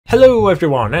Hello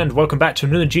everyone and welcome back to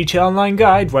another GTA Online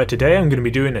guide, where today I'm going to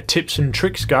be doing a tips and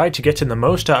tricks guide to getting the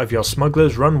most out of your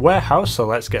Smuggler's Run warehouse, so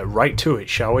let's get right to it,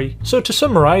 shall we? So to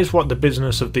summarise what the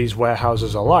business of these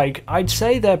warehouses are like, I'd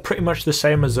say they're pretty much the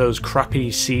same as those crappy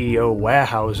CEO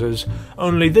warehouses,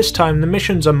 only this time the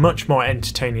missions are much more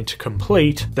entertaining to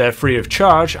complete, they're free of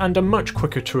charge and are much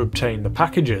quicker to obtain the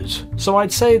packages. So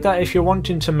I'd say that if you're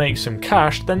wanting to make some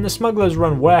cash, then the Smuggler's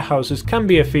Run warehouses can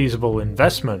be a feasible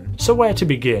investment. So where to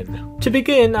begin? To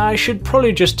begin, I should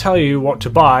probably just tell you what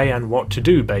to buy and what to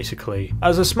do basically.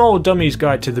 As a small dummies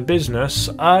guide to the business,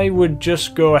 I would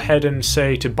just go ahead and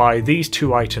say to buy these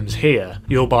two items here.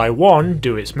 You'll buy one,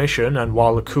 do its mission, and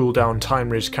while the cooldown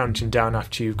timer is counting down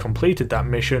after you've completed that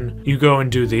mission, you go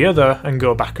and do the other and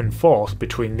go back and forth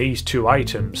between these two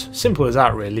items. Simple as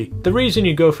that really. The reason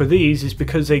you go for these is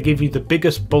because they give you the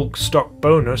biggest bulk stock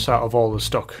bonus out of all the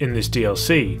stock in this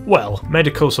DLC. Well,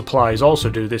 medical supplies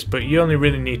also do this, but you only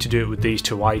really need to do it with these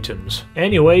two items.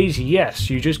 Anyways, yes,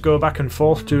 you just go back and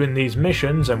forth doing these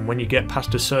missions, and when you get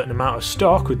past a certain amount of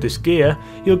stock with this gear,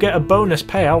 you'll get a bonus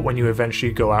payout when you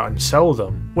eventually go out and sell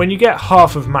them. When you get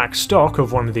half of max stock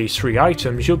of one of these three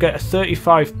items, you'll get a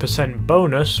 35%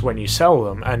 bonus when you sell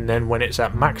them, and then when it's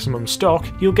at maximum stock,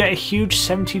 you'll get a huge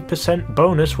 70%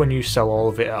 bonus when you sell all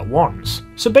of it at once.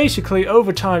 So basically,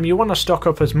 over time you want to stock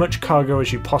up as much cargo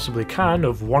as you possibly can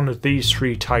of one of these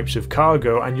three types of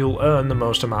cargo, and you'll earn the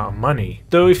most amount of money.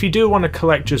 Though if you do want to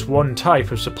collect just one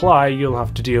type of supply, you'll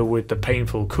have to deal with the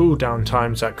painful cooldown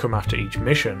times that come after each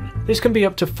mission. This can be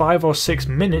up to 5 or 6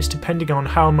 minutes depending on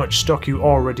how much stock you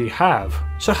already have.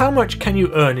 So how much can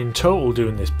you earn in total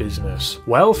doing this business?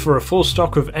 Well, for a full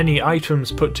stock of any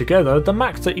items put together, the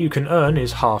max that you can earn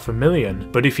is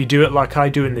 $500,000. But if you do it like I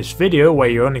do in this video, where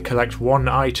you only collect one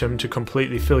item to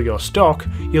completely fill your stock,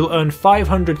 you'll earn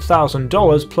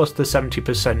 $500,000 plus the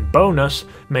 70% bonus,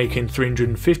 making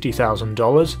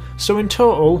 $350,000, so in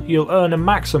total you'll earn a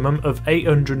maximum of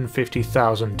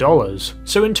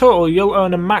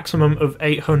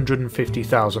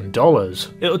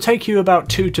 $850,000. It'll take you about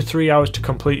 2 to 3 hours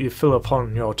to completely fill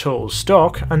upon your total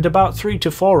stock, and about 3 to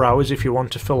 4 hours if you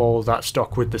want to fill all of that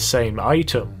stock with the same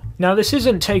item. Now, this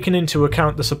isn't taking into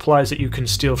account the supplies that you can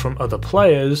steal from other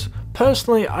players.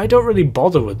 Personally, I don't really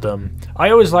bother with them. I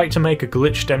always like to make a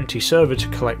glitched empty server to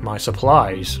collect my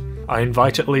supplies. I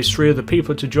invite at least 3 other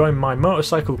people to join my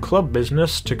motorcycle club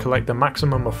business to collect the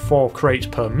maximum of 4 crates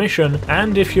per mission,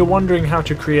 and if you're wondering how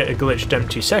to create a glitched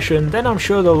empty session, then I'm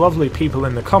sure the lovely people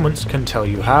in the comments can tell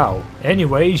you how.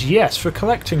 Anyways, yes, for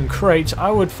collecting crates,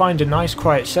 I would find a nice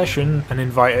quiet session and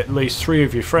invite at least 3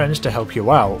 of your friends to help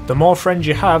you out. The more friends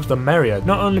you have, the merrier,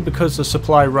 not only because the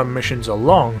supply run missions are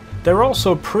long, they're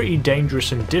also pretty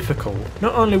dangerous and difficult.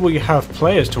 Not only will you have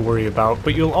players to worry about,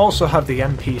 but you'll also have the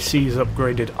NPC's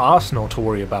upgraded arsenal to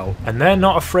worry about. And they're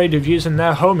not afraid of using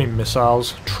their homing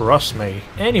missiles, trust me.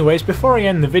 Anyways, before I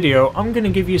end the video, I'm going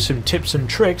to give you some tips and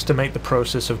tricks to make the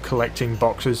process of collecting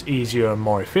boxes easier and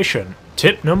more efficient.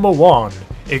 Tip number 1.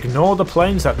 Ignore the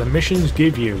planes that the missions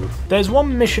give you. There's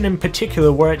one mission in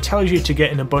particular where it tells you to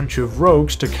get in a bunch of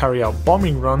rogues to carry out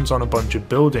bombing runs on a bunch of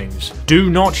buildings. Do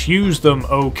not use them,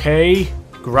 okay?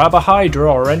 Grab a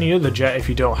Hydra or any other jet if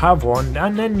you don't have one,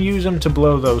 and then use them to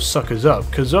blow those suckers up,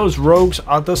 because those rogues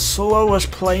are the slowest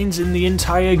planes in the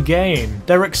entire game.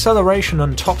 Their acceleration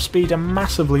and top speed are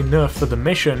massively nerfed for the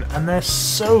mission, and they're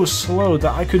so slow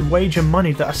that I could wager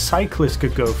money that a cyclist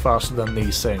could go faster than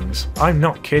these things. I'm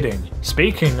not kidding.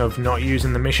 Speaking of not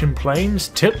using the mission planes,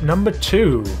 tip number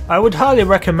 2. I would highly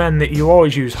recommend that you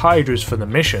always use Hydras for the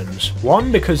missions.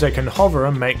 1, because they can hover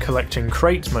and make collecting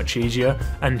crates much easier,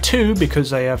 and 2,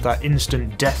 because they have that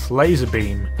instant death laser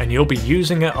beam, and you'll be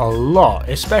using it a lot,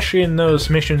 especially in those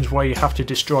missions where you have to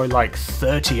destroy like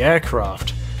 30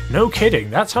 aircraft. No kidding,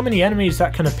 that's how many enemies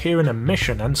that can appear in a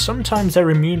mission, and sometimes they're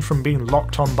immune from being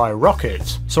locked on by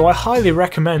rockets, so I highly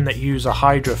recommend that you use a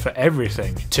Hydra for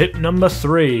everything. Tip number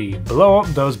 3. Blow up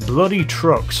those bloody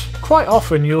trucks. Quite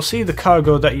often you'll see the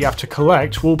cargo that you have to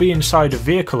collect will be inside a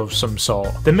vehicle of some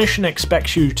sort. The mission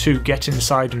expects you to get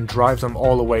inside and drive them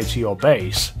all the way to your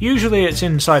base. Usually it's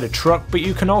inside a truck, but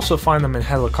you can also find them in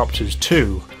helicopters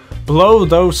too. Blow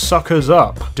those suckers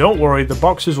up. Don't worry, the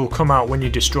boxes will come out when you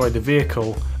destroy the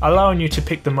vehicle, allowing you to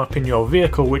pick them up in your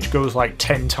vehicle, which goes like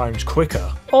 10 times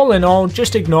quicker. All in all,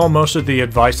 just ignore most of the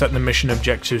advice that the mission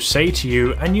objectives say to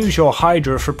you and use your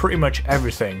Hydra for pretty much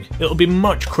everything. It'll be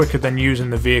much quicker than using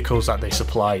the vehicles that they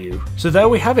supply you. So there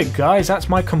we have it guys, that's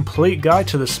my complete guide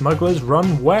to the Smuggler's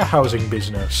Run warehousing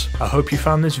business. I hope you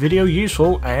found this video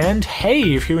useful, and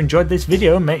hey, if you enjoyed this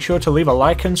video, make sure to leave a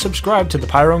like and subscribe to the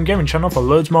Pyro Gaming channel for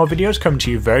loads more videos coming to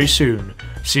you very soon.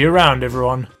 See you around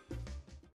everyone.